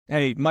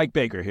Hey, Mike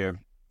Baker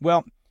here.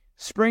 Well,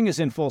 spring is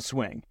in full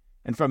swing,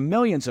 and for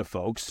millions of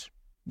folks,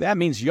 that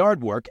means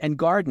yard work and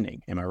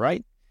gardening, am I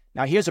right?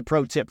 Now here's a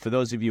pro tip for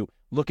those of you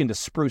looking to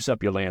spruce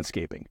up your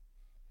landscaping.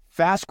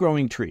 Fast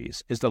Growing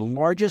Trees is the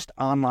largest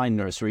online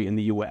nursery in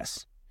the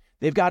U.S.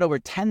 They've got over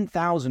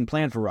 10,000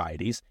 plant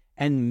varieties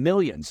and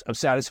millions of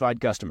satisfied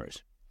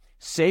customers.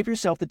 Save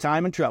yourself the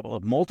time and trouble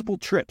of multiple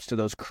trips to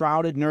those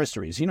crowded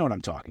nurseries. You know what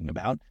I'm talking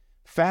about.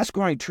 Fast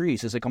Growing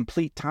Trees is a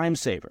complete time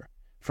saver.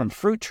 From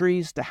fruit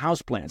trees to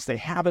houseplants, they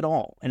have it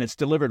all, and it's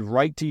delivered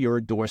right to your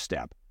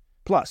doorstep.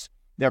 Plus,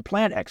 their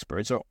plant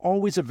experts are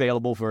always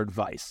available for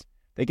advice.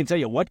 They can tell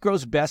you what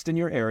grows best in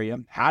your area,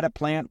 how to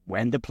plant,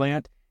 when to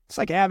plant. It's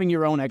like having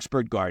your own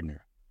expert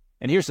gardener.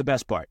 And here's the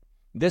best part.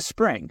 This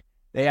spring,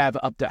 they have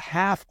up to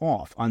half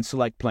off on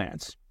select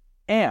plants.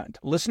 And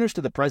listeners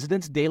to the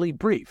President's Daily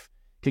Brief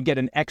can get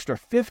an extra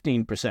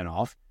 15%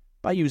 off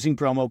by using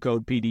promo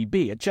code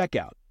PDB at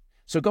checkout.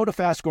 So go to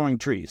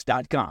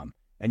fastgrowingtrees.com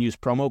and use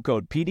promo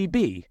code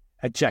PDB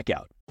at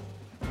checkout.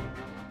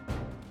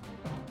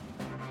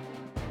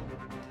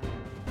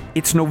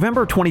 It's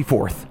November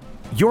 24th.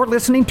 You're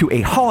listening to a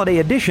holiday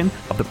edition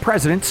of the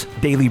President's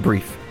Daily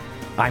Brief.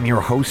 I'm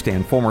your host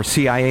and former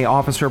CIA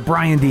officer,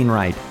 Brian Dean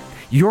Wright.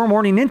 Your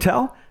morning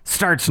intel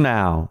starts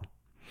now.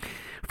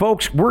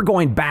 Folks, we're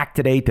going back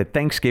today to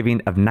Thanksgiving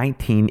of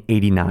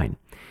 1989.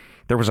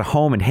 There was a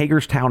home in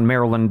Hagerstown,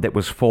 Maryland that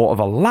was full of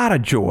a lot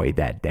of joy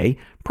that day,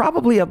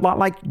 probably a lot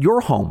like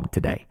your home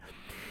today.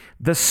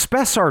 The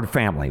Spessard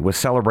family was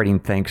celebrating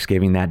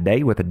Thanksgiving that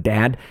day with a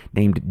dad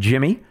named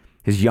Jimmy,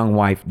 his young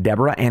wife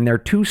Deborah, and their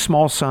two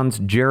small sons,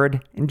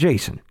 Jared and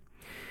Jason.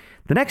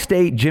 The next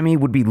day, Jimmy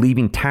would be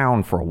leaving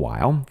town for a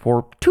while.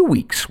 For 2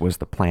 weeks was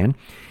the plan.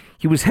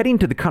 He was heading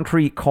to the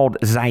country called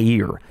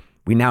Zaire.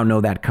 We now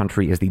know that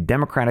country as the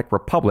Democratic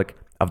Republic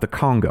of the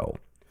Congo.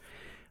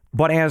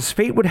 But as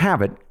fate would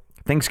have it,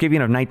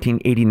 Thanksgiving of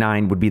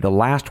 1989 would be the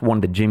last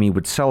one that Jimmy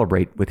would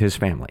celebrate with his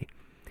family.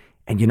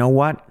 And you know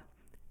what?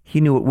 He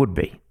knew it would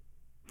be.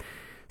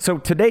 So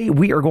today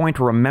we are going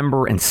to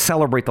remember and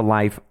celebrate the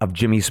life of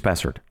Jimmy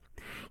Spessard.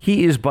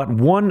 He is but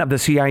one of the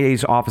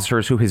CIA's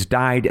officers who has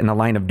died in the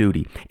line of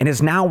duty and is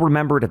now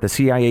remembered at the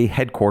CIA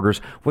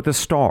headquarters with a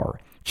star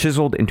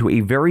chiseled into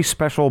a very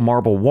special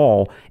marble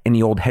wall in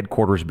the old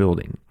headquarters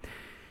building.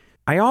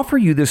 I offer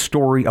you this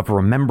story of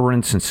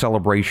remembrance and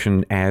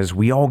celebration as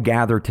we all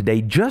gather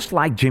today, just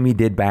like Jimmy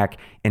did back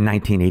in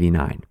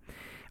 1989.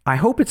 I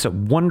hope it's a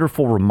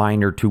wonderful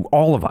reminder to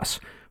all of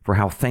us for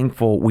how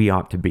thankful we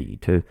ought to be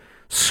to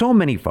so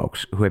many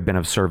folks who have been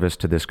of service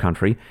to this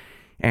country,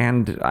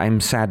 and I'm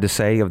sad to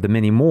say of the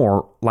many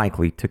more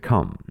likely to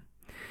come.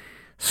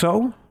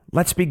 So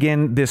let's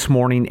begin this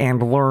morning and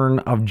learn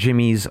of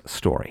Jimmy's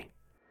story.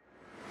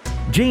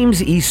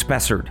 James E.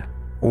 Spessard,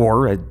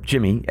 or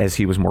Jimmy as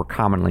he was more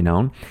commonly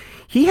known,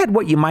 he had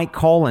what you might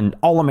call an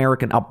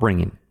all-American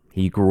upbringing.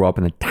 He grew up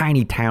in the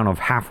tiny town of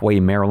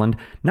Halfway, Maryland,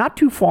 not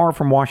too far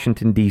from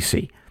Washington,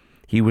 D.C.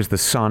 He was the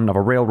son of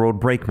a railroad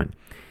brakeman.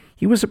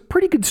 He was a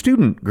pretty good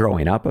student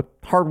growing up, a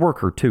hard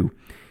worker too.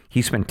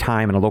 He spent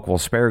time in a local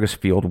asparagus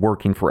field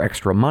working for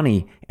extra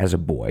money as a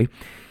boy.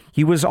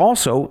 He was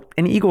also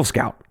an Eagle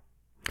Scout.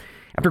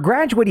 After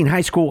graduating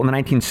high school in the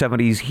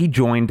 1970s, he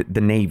joined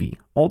the Navy,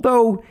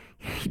 although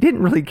he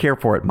didn't really care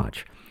for it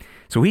much.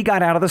 So he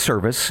got out of the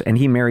service and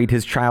he married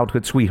his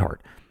childhood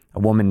sweetheart, a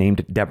woman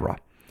named Deborah.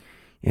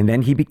 And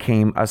then he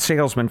became a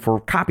salesman for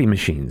copy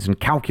machines and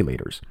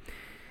calculators.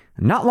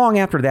 Not long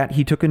after that,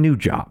 he took a new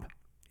job.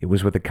 It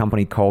was with a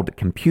company called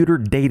Computer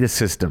Data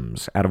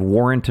Systems out of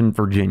Warrenton,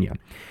 Virginia.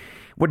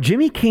 What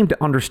Jimmy came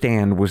to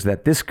understand was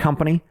that this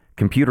company,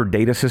 Computer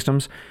Data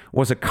Systems,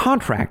 was a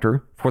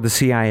contractor for the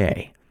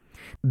CIA.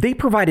 They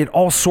provided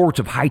all sorts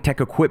of high-tech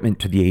equipment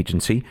to the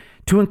agency,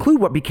 to include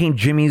what became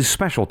Jimmy's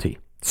specialty,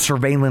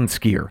 surveillance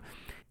gear.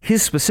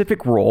 His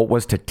specific role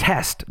was to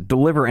test,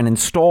 deliver, and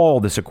install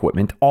this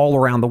equipment all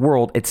around the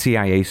world at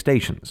CIA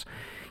stations.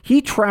 He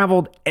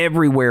traveled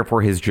everywhere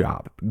for his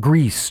job.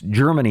 Greece,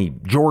 Germany,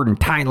 Jordan,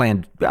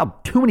 Thailand,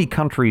 too many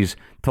countries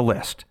to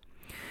list.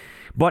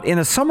 But in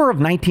the summer of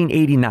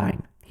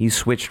 1989, he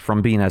switched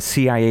from being a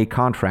CIA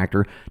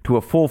contractor to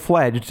a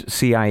full-fledged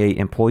CIA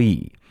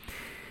employee.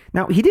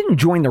 Now, he didn't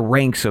join the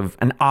ranks of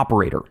an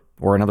operator,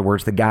 or in other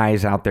words, the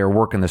guys out there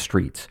working the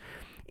streets.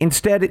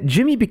 Instead,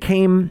 Jimmy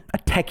became a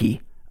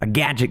techie, a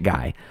gadget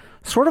guy,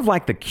 sort of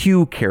like the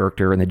Q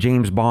character in the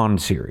James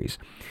Bond series.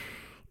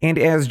 And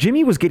as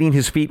Jimmy was getting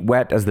his feet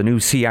wet as the new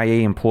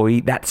CIA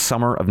employee that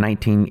summer of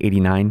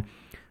 1989,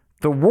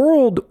 the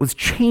world was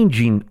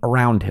changing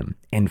around him,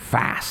 and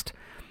fast.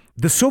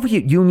 The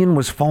Soviet Union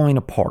was falling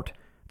apart.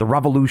 The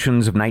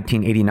revolutions of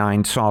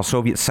 1989 saw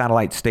Soviet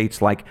satellite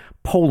states like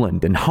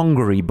Poland and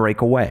Hungary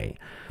break away.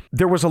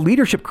 There was a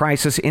leadership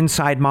crisis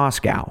inside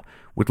Moscow,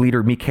 with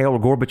leader Mikhail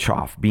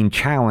Gorbachev being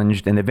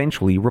challenged and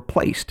eventually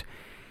replaced.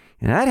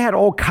 And that had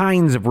all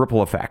kinds of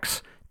ripple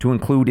effects, to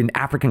include in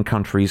African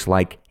countries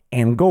like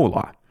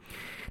Angola.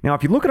 Now,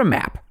 if you look at a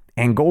map,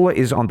 Angola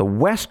is on the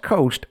west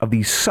coast of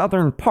the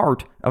southern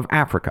part of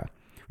Africa,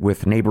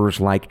 with neighbors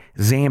like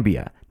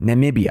Zambia,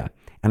 Namibia,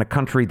 and a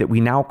country that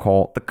we now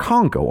call the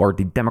Congo, or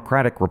the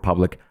Democratic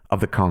Republic of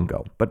the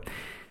Congo. But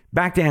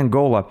back to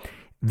Angola,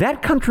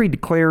 that country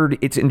declared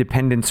its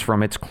independence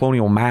from its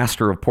colonial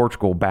master of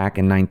Portugal back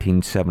in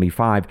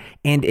 1975,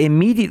 and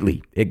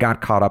immediately it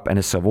got caught up in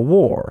a civil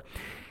war.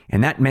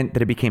 And that meant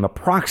that it became a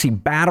proxy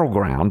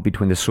battleground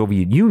between the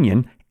Soviet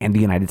Union and the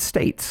United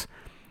States.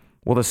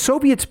 Well, the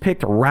Soviets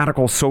picked a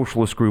radical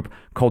socialist group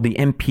called the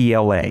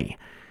MPLA.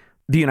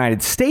 The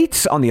United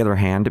States, on the other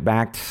hand,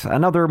 backed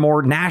another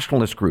more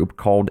nationalist group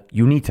called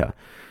UNITA.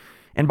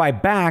 And by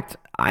backed,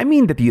 I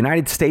mean that the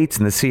United States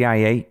and the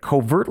CIA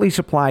covertly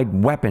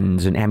supplied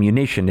weapons and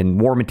ammunition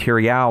and war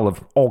material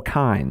of all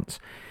kinds.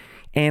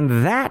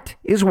 And that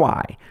is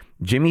why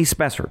Jimmy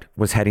Spessard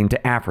was heading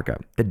to Africa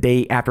the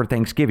day after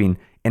Thanksgiving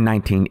in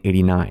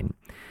 1989.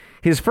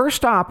 His first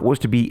stop was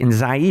to be in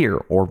Zaire,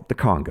 or the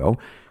Congo,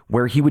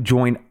 where he would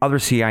join other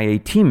CIA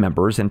team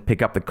members and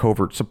pick up the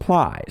covert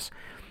supplies.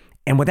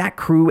 And with that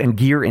crew and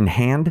gear in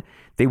hand,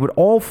 they would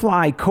all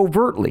fly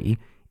covertly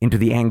into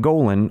the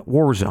Angolan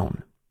war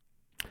zone.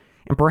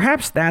 And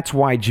perhaps that's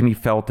why Jimmy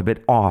felt a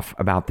bit off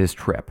about this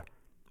trip.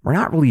 We're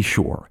not really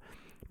sure,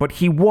 but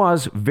he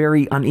was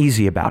very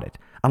uneasy about it,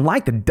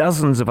 unlike the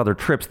dozens of other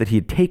trips that he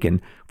had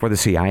taken for the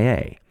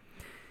CIA.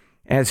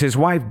 As his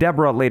wife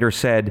Deborah later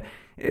said,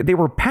 they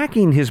were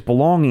packing his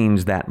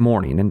belongings that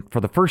morning, and for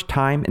the first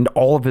time in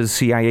all of his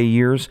CIA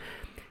years,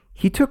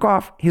 he took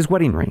off his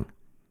wedding ring,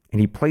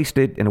 and he placed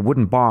it in a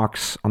wooden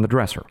box on the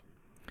dresser.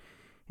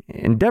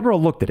 And Deborah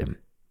looked at him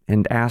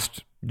and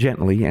asked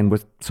gently and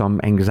with some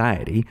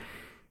anxiety,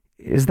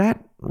 "Is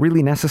that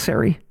really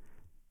necessary?"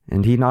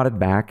 And he nodded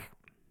back,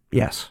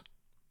 yes.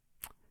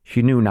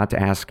 She knew not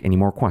to ask any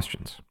more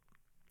questions.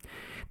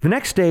 The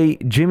next day,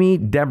 Jimmy,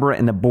 Deborah,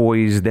 and the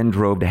boys then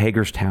drove to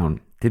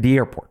Hagerstown to the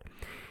airport.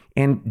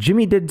 And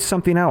Jimmy did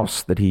something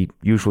else that he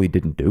usually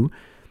didn't do.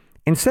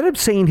 Instead of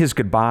saying his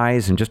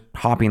goodbyes and just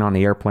hopping on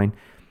the airplane,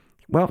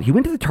 well, he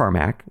went to the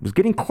tarmac, was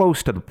getting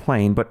close to the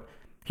plane, but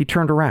he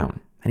turned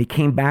around and he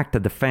came back to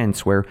the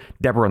fence where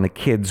Deborah and the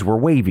kids were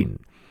waving.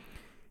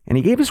 And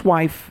he gave his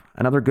wife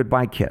another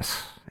goodbye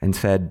kiss and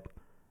said,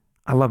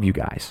 "I love you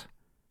guys."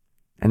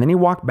 And then he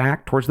walked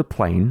back towards the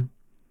plane.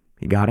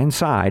 He got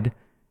inside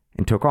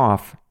and took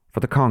off for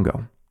the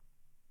Congo.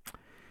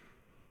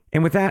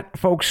 And with that,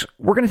 folks,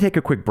 we're going to take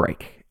a quick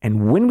break.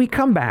 And when we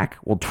come back,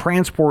 we'll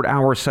transport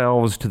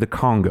ourselves to the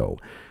Congo,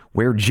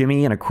 where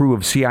Jimmy and a crew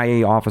of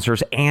CIA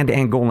officers and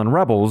Angolan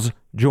rebels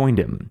joined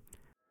him.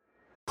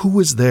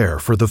 Who is there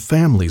for the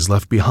families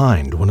left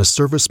behind when a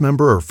service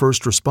member or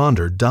first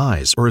responder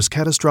dies or is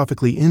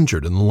catastrophically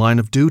injured in the line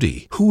of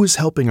duty? Who is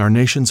helping our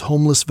nation's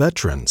homeless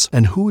veterans?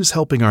 And who is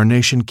helping our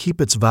nation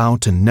keep its vow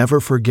to never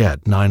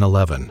forget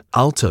 9/11?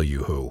 I'll tell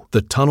you who.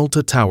 The Tunnel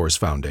to Towers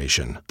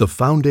Foundation. The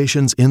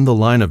foundation's In the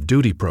Line of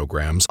Duty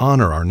programs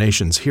honor our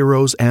nation's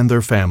heroes and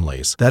their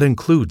families. That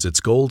includes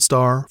its Gold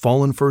Star,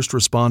 Fallen First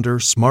Responder,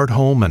 Smart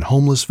Home, and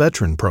Homeless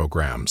Veteran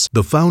programs.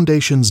 The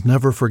foundation's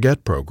Never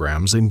Forget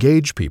programs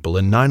engage people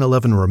in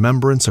 9/11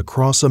 remembrance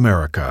across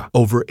America.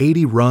 Over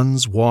 80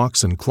 runs,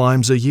 walks, and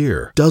climbs a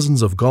year,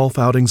 dozens of golf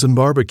outings and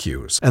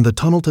barbecues, and the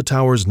Tunnel to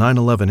Towers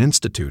 9/11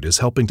 Institute is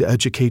helping to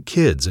educate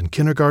kids in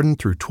kindergarten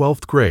through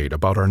 12th grade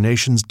about our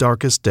nation's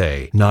darkest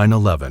day,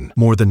 9/11.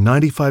 More than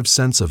 95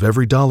 cents of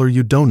every dollar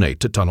you donate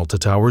to Tunnel to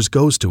Towers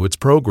goes to its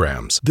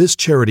programs. This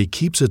charity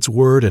keeps its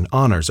word and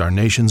honors our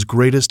nation's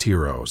greatest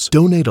heroes.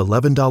 Donate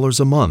 $11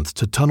 a month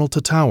to Tunnel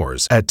to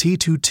Towers at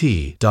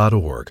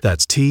T2T.org.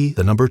 That's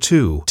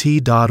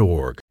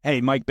T2T.org. Hey,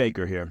 Mike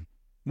Baker here.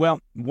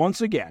 Well, once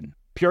again,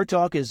 Pure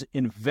Talk is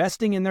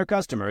investing in their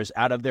customers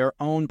out of their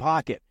own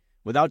pocket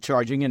without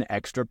charging an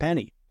extra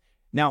penny.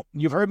 Now,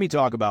 you've heard me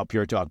talk about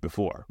Pure Talk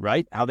before,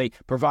 right? How they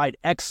provide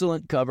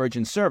excellent coverage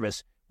and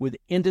service with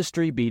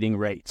industry-beating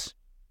rates.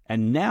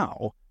 And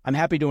now, I'm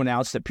happy to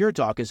announce that Pure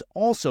Talk is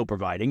also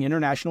providing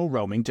international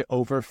roaming to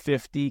over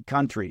 50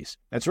 countries.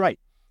 That's right.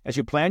 As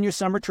you plan your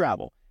summer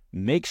travel,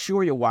 make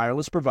sure your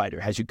wireless provider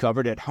has you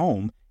covered at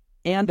home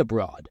and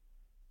abroad.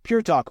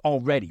 Pure Talk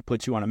already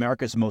puts you on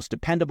America's most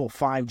dependable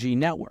 5G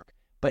network,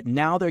 but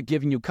now they're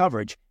giving you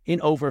coverage in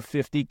over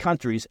 50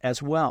 countries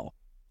as well.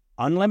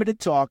 Unlimited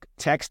talk,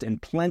 text,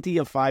 and plenty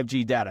of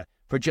 5G data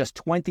for just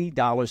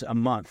 $20 a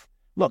month.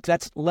 Look,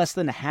 that's less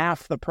than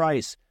half the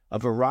price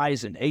of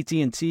Verizon,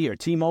 AT&T, or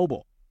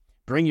T-Mobile.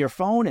 Bring your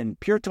phone, and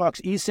Pure Talk's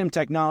eSIM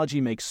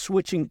technology makes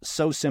switching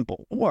so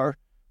simple. Or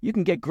you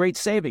can get great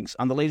savings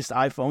on the latest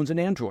iPhones and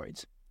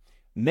Androids.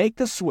 Make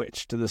the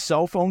switch to the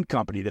cell phone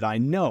company that I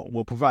know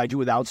will provide you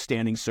with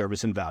outstanding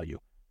service and value,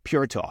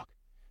 Pure Talk.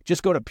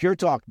 Just go to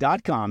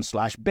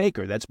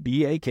puretalk.com/Baker, that's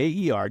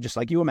Baker, just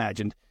like you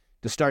imagined,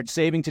 to start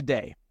saving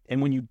today.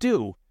 And when you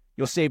do,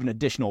 you'll save an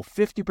additional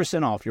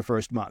 50% off your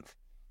first month.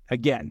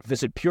 Again,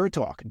 visit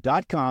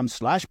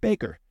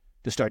puretalk.com/Baker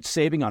to start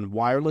saving on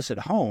wireless at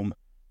home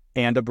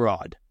and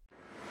abroad.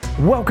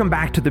 Welcome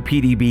back to the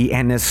PDB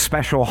and this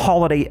special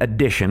holiday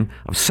edition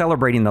of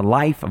celebrating the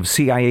life of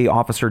CIA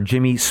officer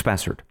Jimmy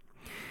Spessard.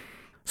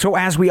 So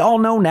as we all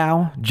know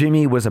now,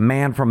 Jimmy was a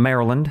man from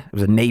Maryland,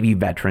 was a Navy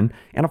veteran,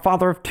 and a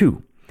father of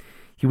two.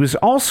 He was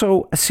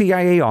also a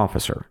CIA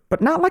officer,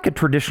 but not like a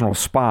traditional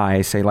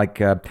spy, say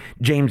like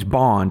James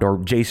Bond or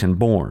Jason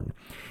Bourne.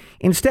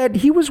 Instead,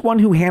 he was one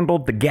who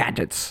handled the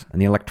gadgets and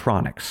the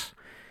electronics.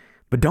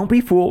 But don't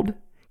be fooled.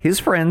 His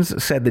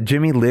friends said that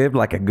Jimmy lived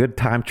like a good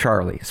time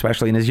Charlie,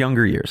 especially in his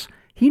younger years.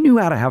 He knew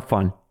how to have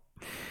fun.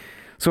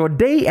 So a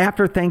day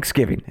after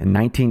Thanksgiving in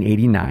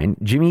 1989,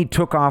 Jimmy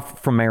took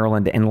off from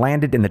Maryland and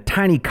landed in the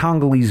tiny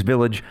Congolese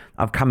village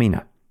of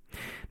Kamina.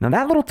 Now,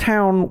 that little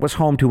town was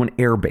home to an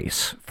air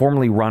base,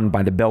 formerly run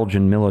by the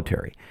Belgian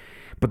military.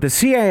 But the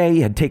CIA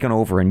had taken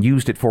over and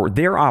used it for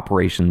their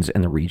operations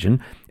in the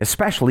region,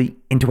 especially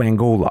into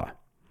Angola.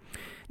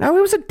 Now,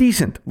 it was a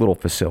decent little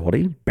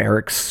facility,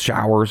 barracks,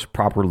 showers,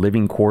 proper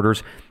living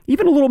quarters,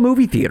 even a little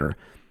movie theater.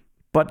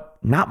 But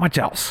not much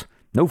else.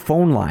 No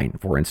phone line,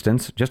 for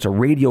instance, just a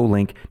radio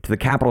link to the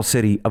capital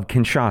city of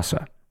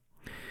Kinshasa.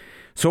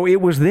 So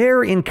it was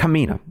there in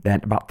Kamina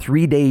that about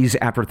 3 days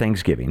after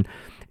Thanksgiving,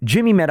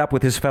 Jimmy met up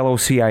with his fellow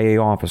CIA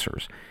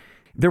officers.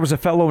 There was a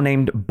fellow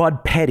named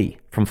Bud Petty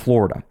from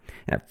Florida.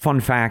 And a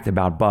fun fact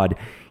about Bud,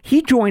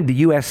 he joined the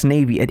U.S.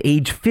 Navy at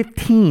age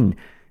 15,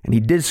 and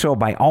he did so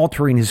by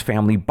altering his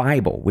family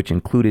Bible, which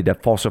included a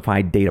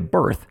falsified date of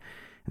birth.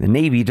 And the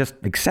Navy just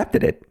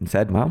accepted it and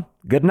said, well,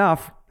 good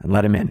enough, and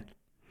let him in.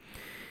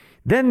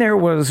 Then there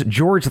was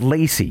George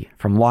Lacey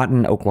from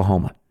Lawton,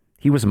 Oklahoma.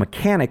 He was a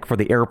mechanic for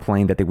the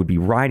airplane that they would be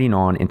riding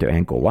on into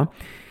Angola.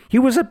 He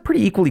was a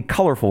pretty equally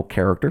colorful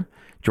character.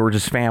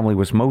 George's family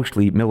was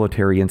mostly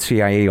military and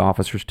CIA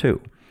officers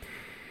too.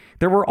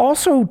 There were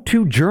also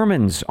 2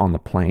 Germans on the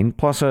plane,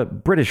 plus a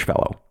British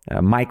fellow.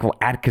 Michael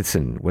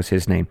Atkinson was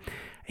his name.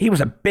 He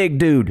was a big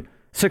dude,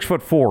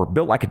 6'4",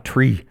 built like a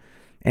tree.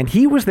 And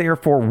he was there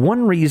for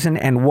one reason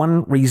and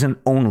one reason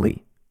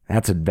only.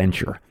 That's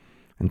adventure.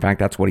 In fact,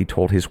 that's what he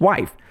told his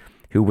wife,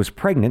 who was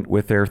pregnant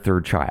with their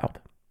 3rd child.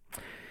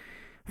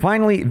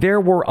 Finally,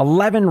 there were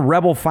 11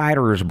 rebel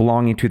fighters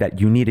belonging to that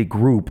united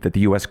group that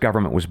the U.S.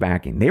 government was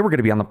backing. They were going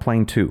to be on the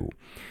plane too.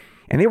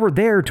 And they were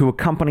there to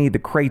accompany the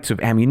crates of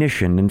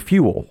ammunition and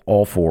fuel,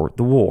 all for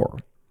the war.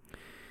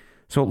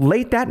 So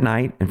late that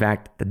night, in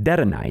fact, the dead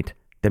of night,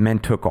 the men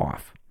took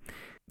off.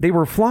 They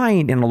were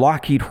flying in a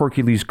Lockheed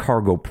Hercules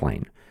cargo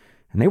plane.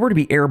 And they were to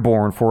be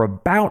airborne for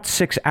about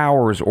 6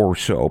 hours or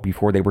so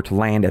before they were to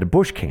land at a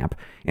bush camp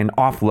and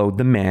offload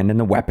the men and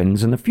the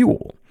weapons and the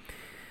fuel.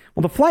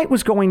 Well, the flight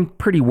was going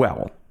pretty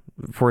well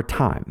for a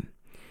time.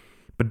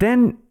 But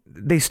then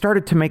they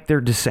started to make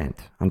their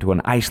descent onto an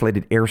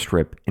isolated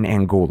airstrip in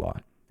Angola,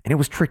 and it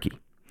was tricky.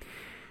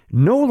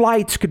 No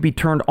lights could be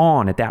turned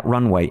on at that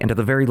runway until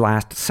the very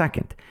last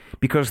second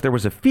because there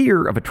was a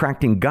fear of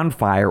attracting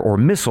gunfire or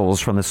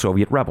missiles from the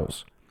Soviet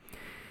rebels.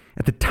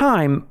 At the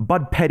time,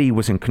 Bud Petty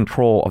was in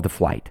control of the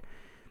flight,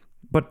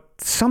 but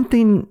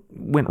something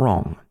went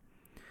wrong.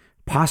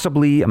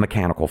 Possibly a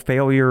mechanical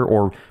failure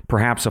or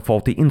perhaps a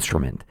faulty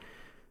instrument.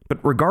 But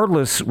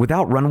regardless,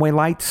 without runway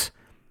lights,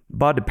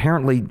 Bud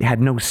apparently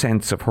had no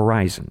sense of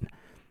horizon.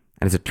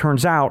 And as it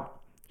turns out,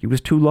 he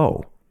was too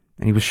low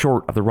and he was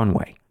short of the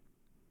runway.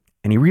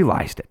 And he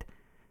realized it.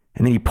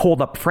 And then he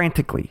pulled up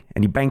frantically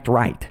and he banked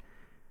right.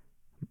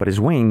 But his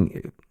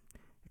wing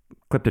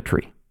clipped a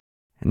tree.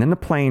 And then the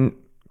plane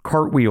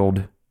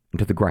cartwheeled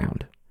into the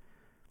ground.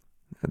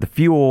 The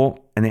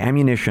fuel and the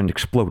ammunition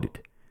exploded.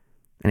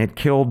 And it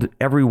killed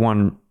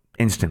everyone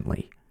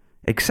instantly,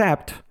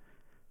 except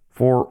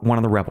for one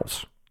of the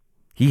rebels.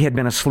 He had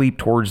been asleep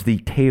towards the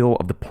tail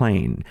of the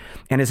plane,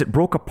 and as it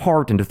broke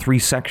apart into 3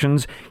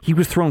 sections, he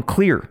was thrown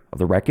clear of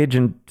the wreckage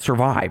and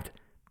survived.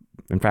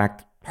 In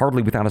fact,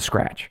 hardly without a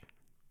scratch.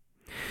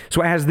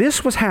 So as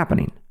this was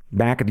happening,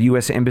 back at the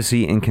U.S.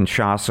 Embassy in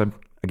Kinshasa,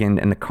 again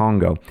in the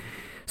Congo,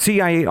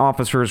 CIA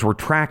officers were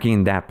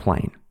tracking that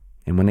plane.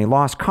 And when they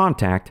lost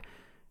contact,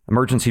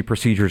 emergency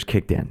procedures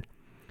kicked in.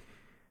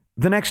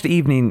 The next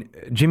evening,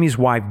 Jimmy's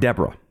wife,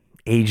 Deborah,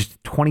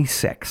 aged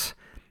 26,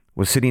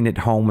 was sitting at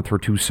home with her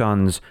 2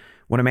 sons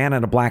when a man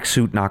in a black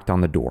suit knocked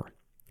on the door.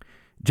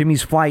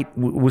 Jimmy's flight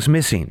was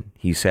missing,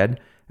 he said.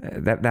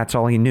 That's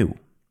all he knew.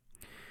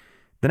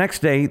 The next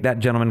day, that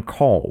gentleman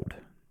called.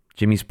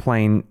 Jimmy's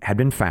plane had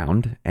been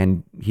found,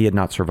 and he had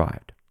not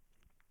survived.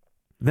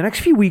 The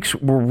next few weeks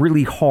were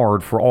really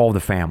hard for all the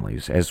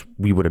families, as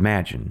we would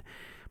imagine.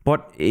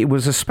 But it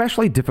was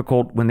especially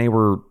difficult when they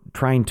were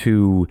trying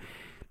to,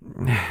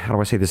 how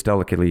do I say this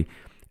delicately,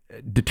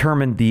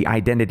 determine the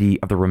identity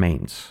of the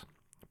remains.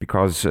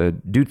 Because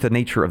due to the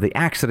nature of the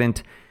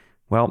accident,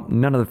 well,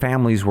 none of the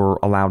families were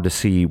allowed to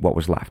see what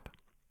was left.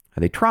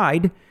 They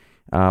tried,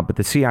 but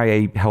the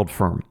CIA held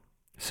firm,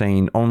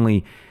 saying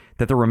only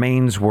that the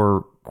remains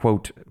were,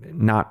 quote,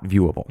 not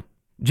viewable.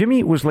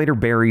 Jimmy was later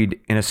buried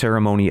in a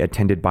ceremony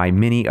attended by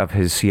many of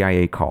his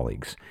CIA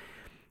colleagues.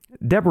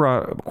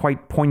 Deborah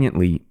quite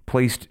poignantly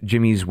placed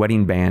Jimmy's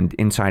wedding band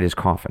inside his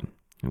coffin.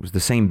 It was the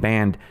same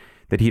band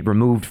that he had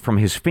removed from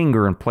his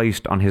finger and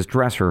placed on his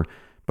dresser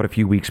but a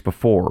few weeks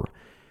before,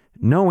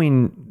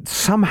 knowing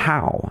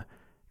somehow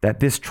that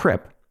this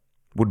trip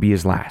would be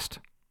his last.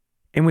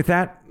 And with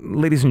that,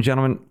 ladies and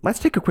gentlemen, let's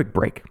take a quick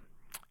break.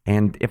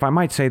 And if I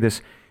might say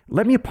this,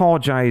 Let me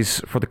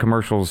apologize for the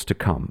commercials to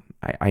come.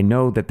 I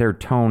know that their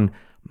tone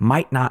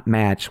might not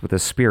match with the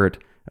spirit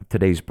of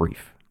today's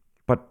brief.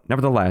 But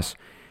nevertheless,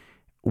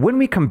 when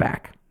we come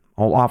back,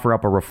 I'll offer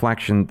up a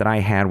reflection that I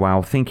had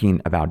while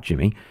thinking about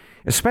Jimmy,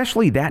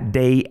 especially that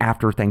day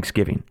after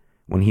Thanksgiving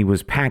when he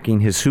was packing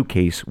his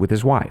suitcase with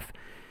his wife.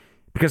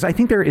 Because I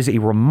think there is a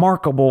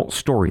remarkable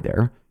story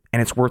there, and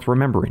it's worth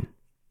remembering.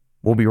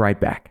 We'll be right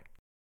back.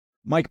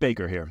 Mike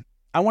Baker here.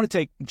 I want to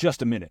take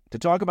just a minute to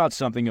talk about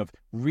something of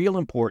real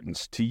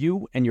importance to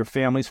you and your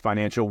family's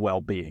financial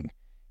well-being,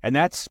 and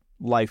that's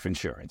life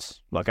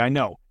insurance. Look, I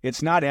know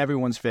it's not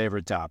everyone's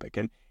favorite topic,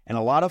 and a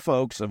lot of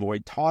folks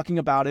avoid talking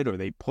about it or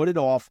they put it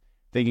off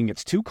thinking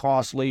it's too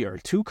costly or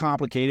too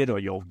complicated or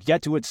you'll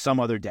get to it some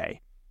other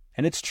day.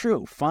 And it's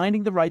true,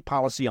 finding the right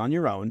policy on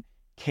your own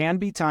can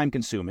be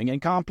time-consuming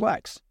and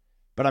complex.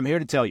 But I'm here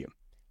to tell you,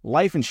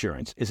 life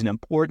insurance is an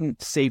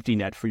important safety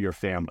net for your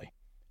family.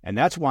 And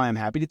that's why I'm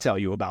happy to tell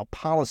you about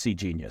Policy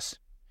Genius.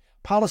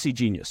 Policy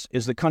Genius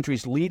is the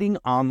country's leading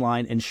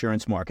online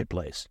insurance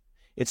marketplace.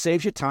 It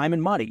saves you time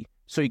and money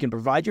so you can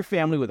provide your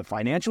family with a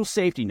financial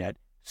safety net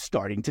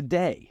starting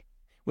today.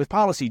 With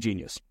Policy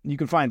Genius, you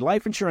can find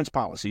life insurance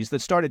policies that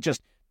start at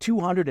just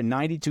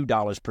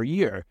 $292 per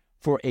year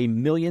for $1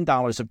 million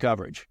of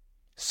coverage.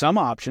 Some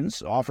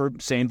options offer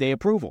same-day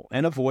approval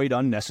and avoid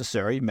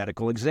unnecessary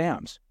medical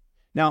exams.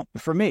 Now,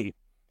 for me,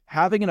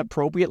 having an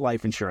appropriate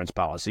life insurance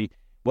policy,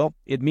 well,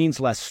 it means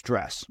less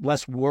stress,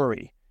 less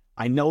worry.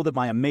 I know that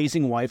my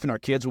amazing wife and our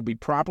kids will be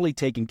properly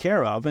taken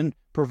care of and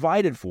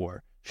provided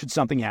for should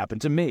something happen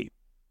to me.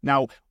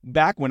 Now,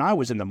 back when I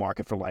was in the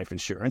market for life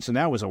insurance, and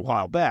that was a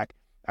while back,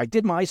 I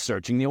did my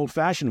searching the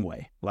old-fashioned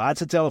way.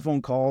 Lots of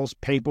telephone calls,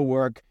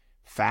 paperwork,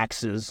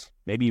 faxes,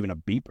 maybe even a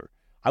beeper.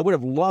 I would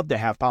have loved to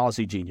have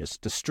Policy Genius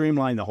to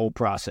streamline the whole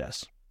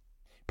process.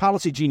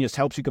 Policy Genius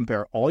helps you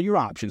compare all your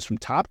options from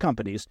top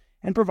companies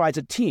and provides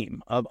a team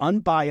of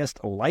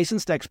unbiased,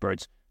 licensed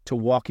experts to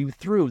walk you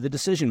through the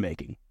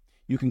decision-making.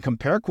 You can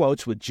compare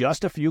quotes with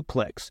just a few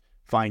clicks,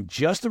 find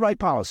just the right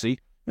policy,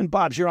 and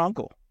Bob's your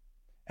uncle.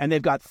 And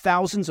they've got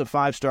thousands of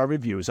 5-star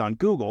reviews on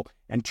Google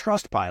and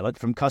Trustpilot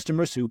from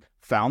customers who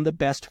found the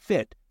best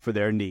fit for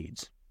their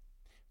needs.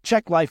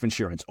 Check life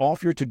insurance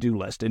off your to-do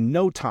list in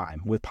no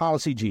time with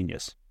Policy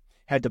Genius.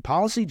 Head to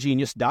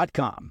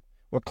policygenius.com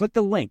or click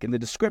the link in the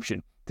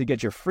description to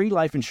get your free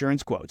life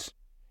insurance quotes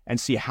and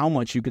see how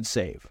much you could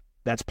save.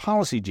 That's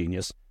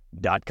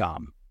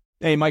policygenius.com.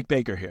 Hey, Mike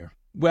Baker here.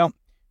 Well,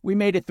 we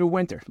made it through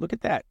winter. Look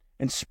at that.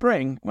 And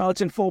spring, well,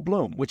 it's in full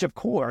bloom, which of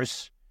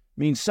course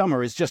means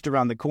summer is just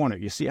around the corner.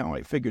 You see how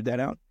I figured that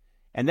out?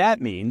 And that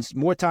means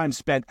more time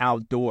spent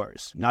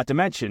outdoors. Not to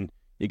mention,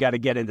 you got to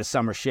get into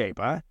summer shape,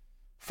 huh?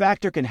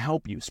 Factor can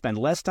help you spend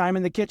less time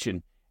in the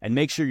kitchen and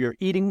make sure you're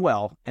eating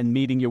well and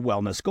meeting your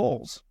wellness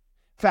goals.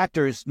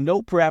 Factor's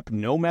no prep,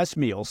 no mess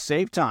meals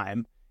save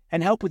time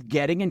and help with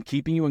getting and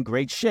keeping you in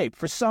great shape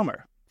for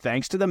summer,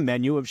 thanks to the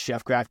menu of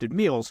chef-crafted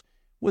meals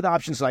with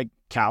options like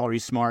Calorie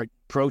Smart,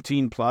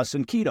 Protein Plus,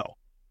 and Keto.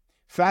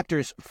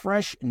 Factor's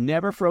fresh,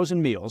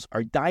 never-frozen meals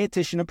are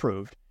dietitian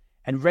approved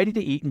and ready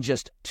to eat in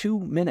just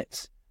 2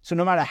 minutes. So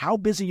no matter how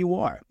busy you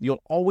are,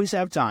 you'll always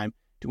have time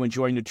to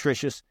enjoy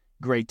nutritious,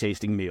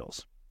 great-tasting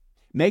meals.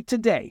 Make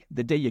today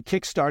the day you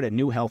kickstart a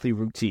new healthy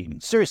routine.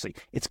 Seriously,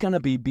 it's going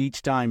to be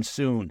beach time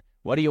soon.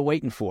 What are you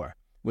waiting for?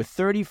 With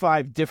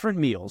 35 different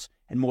meals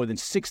and more than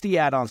 60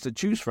 add-ons to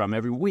choose from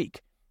every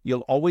week,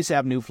 you'll always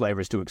have new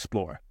flavors to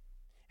explore.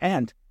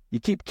 And you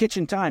keep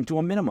kitchen time to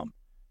a minimum.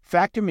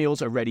 Factor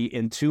meals are ready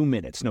in 2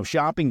 minutes. No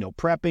shopping, no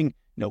prepping,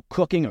 no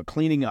cooking or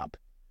cleaning up.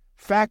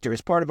 Factor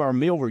is part of our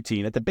meal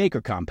routine at the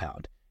Baker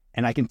compound.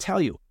 And I can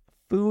tell you,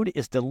 food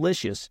is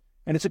delicious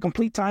and it's a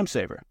complete time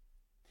saver.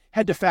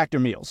 Head to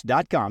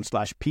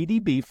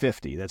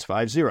factormeals.com/PDB50, that's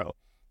 50,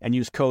 and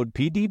use code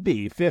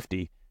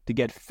PDB50 to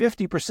get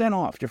 50%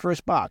 off your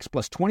first box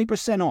plus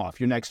 20%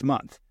 off your next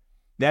month.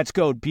 That's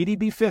code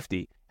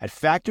PDB50 at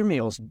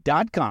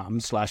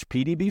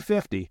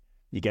factormeals.com/PDB50.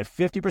 You get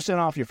 50%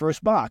 off your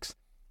first box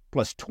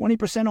plus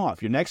 20%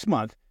 off your next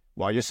month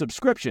while your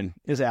subscription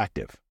is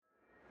active.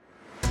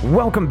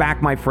 Welcome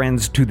back, my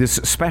friends, to this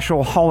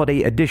special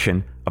holiday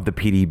edition of the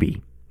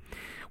PDB.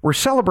 We're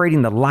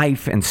celebrating the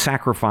life and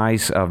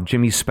sacrifice of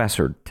Jimmy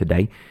Spessard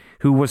today,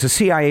 who was a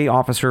CIA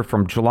officer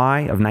from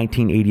July of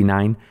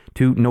 1989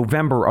 to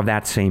November of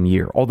that same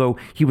year, although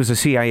he was a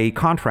CIA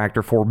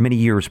contractor for many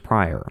years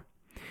prior.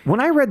 When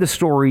I read the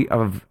story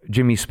of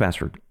Jimmy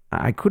Spessard,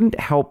 I couldn't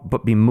help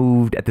but be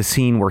moved at the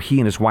scene where he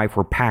and his wife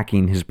were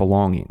packing his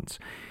belongings.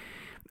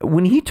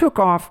 When he took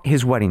off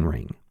his wedding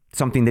ring,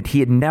 something that he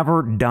had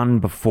never done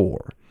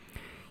before,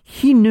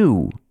 he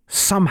knew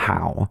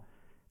somehow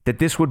that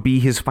this would be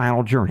his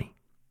final journey.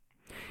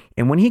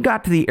 And when he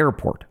got to the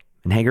airport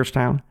in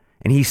Hagerstown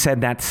and he said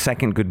that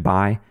second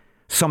goodbye,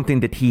 something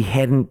that he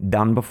hadn't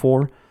done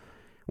before,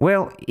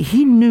 well,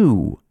 he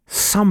knew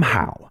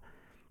somehow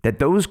that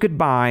those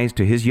goodbyes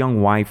to his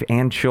young wife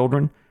and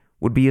children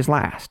would be his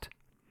last.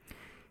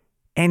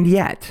 And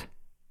yet,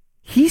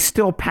 he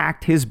still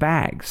packed his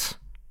bags.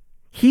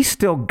 He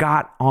still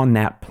got on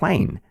that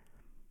plane,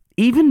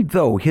 even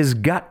though his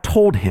gut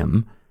told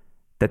him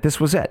that this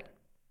was it,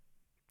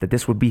 that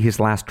this would be his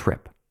last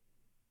trip.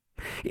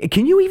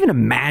 Can you even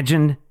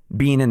imagine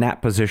being in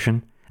that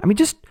position? I mean,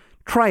 just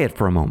try it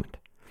for a moment.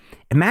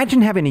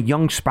 Imagine having a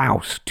young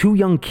spouse, 2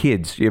 young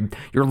kids, your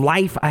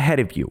life ahead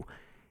of you,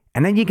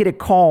 and then you get a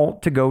call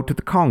to go to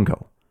the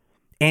Congo.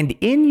 And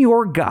in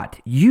your gut,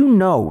 you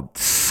know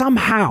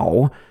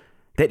somehow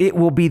that it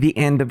will be the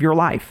end of your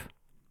life.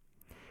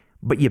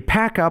 But you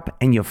pack up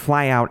and you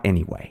fly out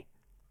anyway.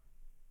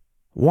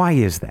 Why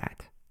is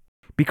that?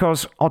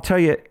 Because I'll tell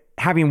you,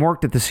 having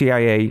worked at the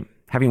CIA,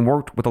 having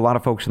worked with a lot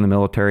of folks in the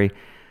military,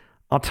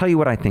 I'll tell you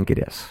what I think it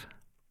is.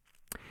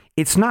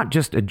 It's not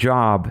just a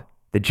job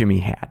that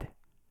Jimmy had.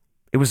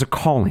 It was a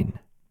calling.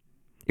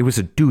 It was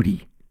a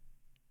duty.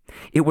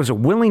 It was a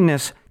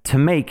willingness to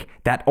make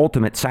that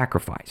ultimate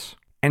sacrifice.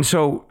 And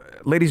so,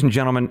 ladies and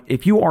gentlemen,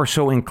 if you are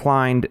so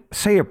inclined,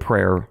 say a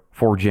prayer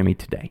for Jimmy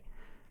today,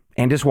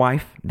 and his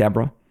wife,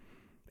 Deborah,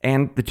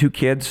 and the 2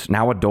 kids,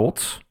 now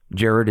adults,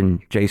 Jared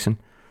and Jason.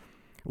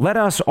 Let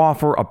us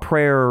offer a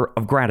prayer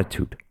of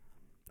gratitude,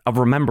 of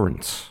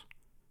remembrance,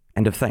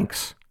 and of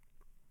thanks.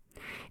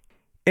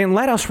 And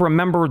let us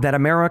remember that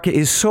America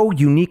is so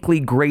uniquely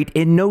great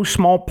in no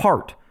small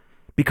part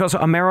because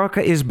America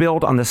is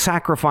built on the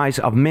sacrifice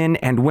of men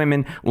and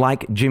women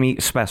like Jimmy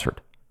Spessard.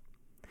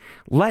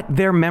 Let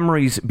their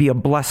memories be a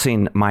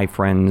blessing, my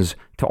friends,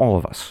 to all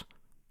of us.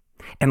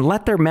 And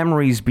let their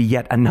memories be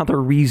yet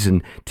another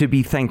reason to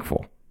be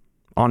thankful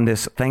on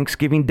this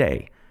Thanksgiving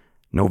Day,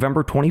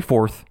 November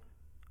 24th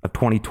of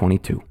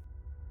 2022.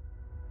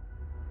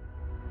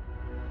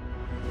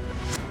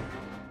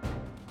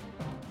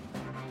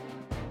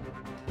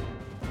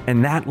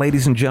 And that,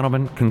 ladies and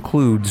gentlemen,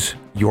 concludes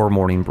your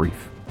morning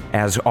brief.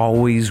 As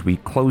always, we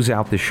close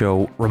out the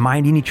show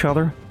reminding each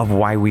other of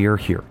why we are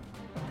here,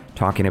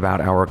 talking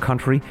about our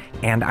country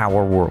and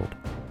our world.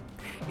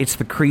 It's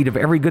the creed of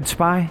every good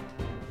spy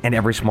and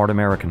every smart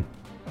American.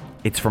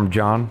 It's from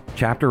John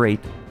chapter 8,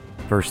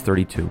 verse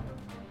 32.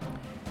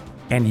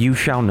 And you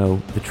shall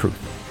know the truth,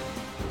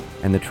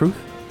 and the truth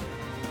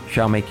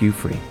shall make you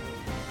free.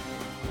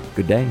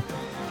 Good day.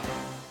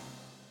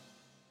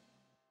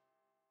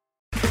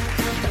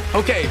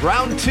 Okay,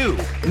 round 2.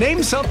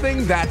 Name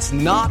something that's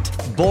not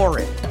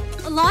boring.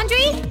 A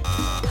laundry?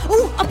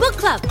 Ooh, a book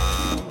club.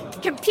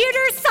 Computer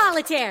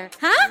solitaire,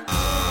 huh?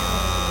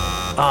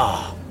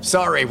 Ah, oh,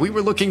 sorry, we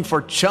were looking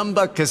for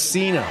Chumba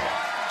Casino.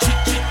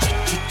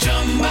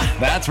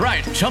 That's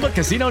right,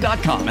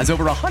 ChumbaCasino.com has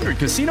over 100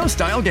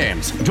 casino-style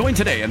games. Join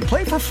today and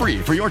play for free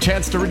for your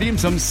chance to redeem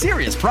some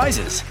serious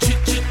prizes.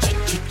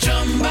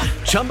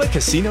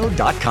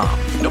 ChumbaCasino.com.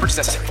 No purchase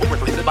necessary. Void where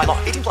prohibited by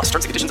law. 18+. Terms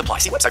and conditions apply.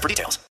 See website for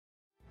details.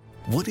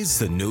 What is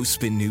the No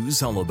Spin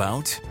News all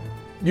about?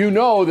 You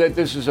know that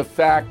this is a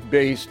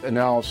fact-based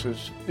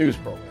analysis news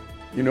program.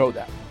 You know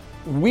that.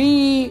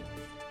 We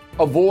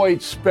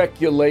avoid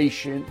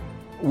speculation.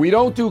 We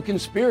don't do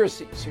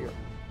conspiracies here.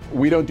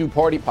 We don't do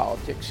party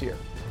politics here.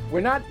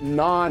 We're not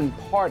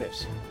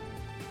nonpartisan.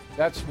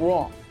 That's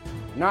wrong.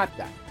 Not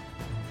that.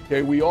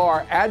 Okay, we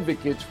are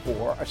advocates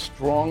for a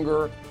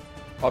stronger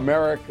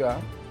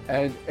America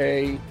and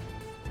a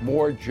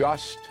more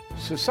just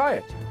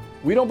society.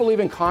 We don't believe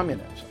in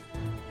communism.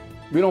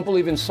 We don't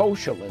believe in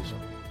socialism.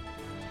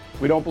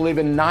 We don't believe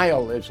in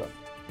nihilism.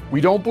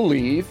 We don't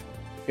believe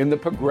in the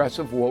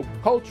progressive woke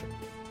culture.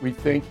 We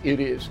think it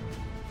is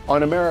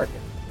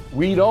un-American.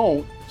 We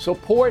don't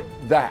support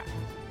that.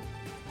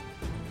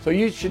 So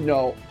you should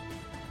know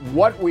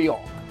what we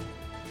are,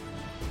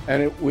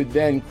 and it would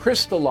then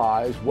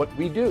crystallize what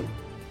we do.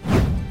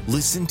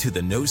 Listen to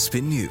the No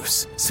Spin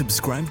News.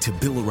 Subscribe to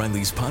Bill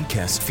O'Reilly's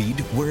podcast feed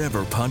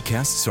wherever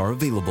podcasts are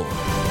available.